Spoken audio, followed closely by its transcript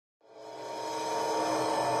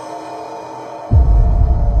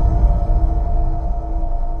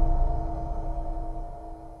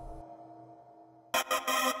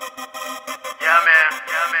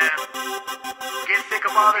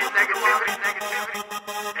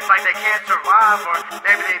like they can't survive, or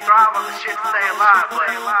maybe they thrive on the shit to stay alive.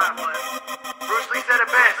 But Bruce Lee said it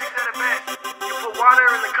best. You put water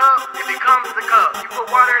in the cup, it becomes the cup. You put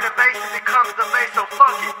water in the vase, it becomes the vase. So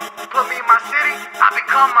fuck it. You put me in my city, I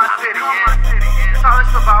become my city. That's all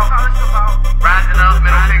it's about. Rising up,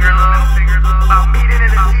 middle finger love. About meeting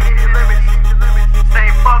in the city limits.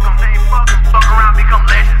 Saying fuck 'em, fuck around, become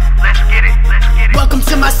legends. Let's get it. Welcome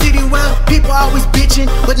to my city where people always bitching,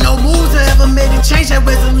 but no moves are ever made and change that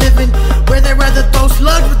ways of living. Where they rather throw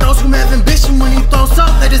slugs with those who have ambition. When you throw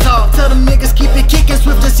salt, that is all. Tell them niggas keep it kicking,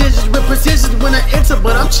 swift decisions with precision when I enter,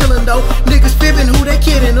 but I'm chillin' though. Niggas fibbing, who they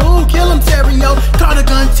kidding? Ooh, kill 'em, Terrio. Carter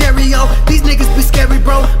gun, Terrio. These niggas be scary,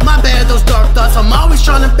 bro. My bad, those dark thoughts. I'm always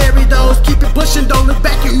trying to bury those. Keep it pushing, don't look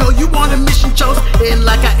back. You know you want a mission chose. And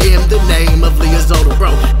like I am the name of Leozoda,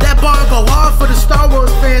 bro. That bar go hard for the Star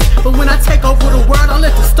Wars fans, but when I take over the world, I'll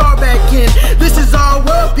let the star back in. This is our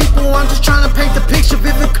world, people. I'm just trying to paint the picture.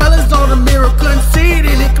 Vivid colors on the mirror, couldn't see it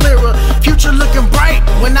any clearer. Future looking bright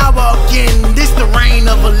when I walk in. This the reign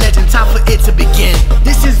of a legend, time for it to begin.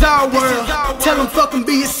 This is our world. Tell them fucking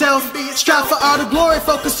be yourself. Strive for all the glory,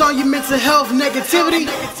 focus on your mental health. Negativity,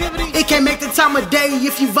 it can't make the time of day.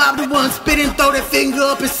 If you vibe to one, spit and throw that finger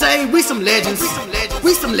up and say, we some legends.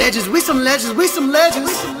 We some legends, we some legends, we some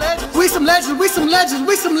legends. We some legends, we some legends,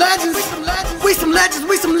 we some legends. We some legends,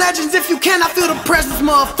 we some legends. If you cannot feel the presence,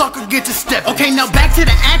 motherfucker, get to step. Okay, now back to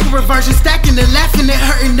the accurate version. Stacking and laughing and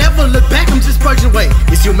hurting, never look back. I'm just purging away.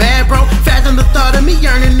 Is you mad, bro? Fathom the thought of me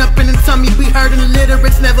yearning up in the tummy. Be hurting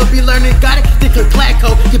illiterates, never be learning. Got it? Think of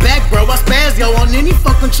Clacko. Get back, bro. I spaz yo on any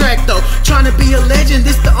fucking track though. Trying to be a legend,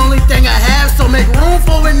 this the only thing I have. So make room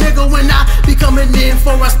for a nigga when I be coming in.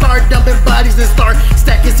 Before I start dumping bodies and start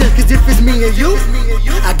stacking sense. Cause if it's me and you,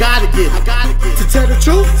 I gotta get it. To tell the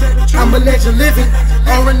truth, I'm a legend living,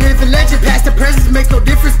 or a living legend. Past the present makes no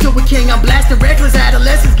difference to a king. I'm blasting reckless,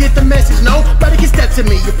 adolescents get the message. Nobody can step to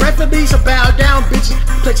me. You preferably should bow down, bitches.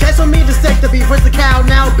 Play chess on me, the sector beef. Where's the cow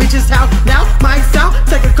now? Bitches, how now? My sound,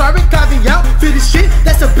 take a carbon copy out. Feel this shit,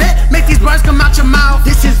 that's a bet. Make these words come out your mouth.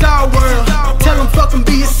 This is our world. Tell them fucking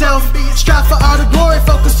be yourself. Strive for all the glory,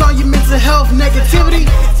 focus on your mental health. Negativity,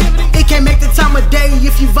 it can't make the time of day.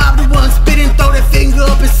 If you vibe to one, spit and throw that finger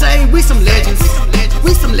up and say, we some legends.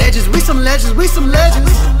 We some legends, we some legends, we some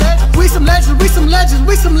legends. We some legends, we some legends,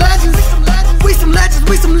 we some legends. We some legends,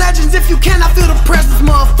 we some legends. If you cannot feel the presence,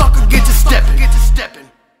 motherfucker, get to stepping.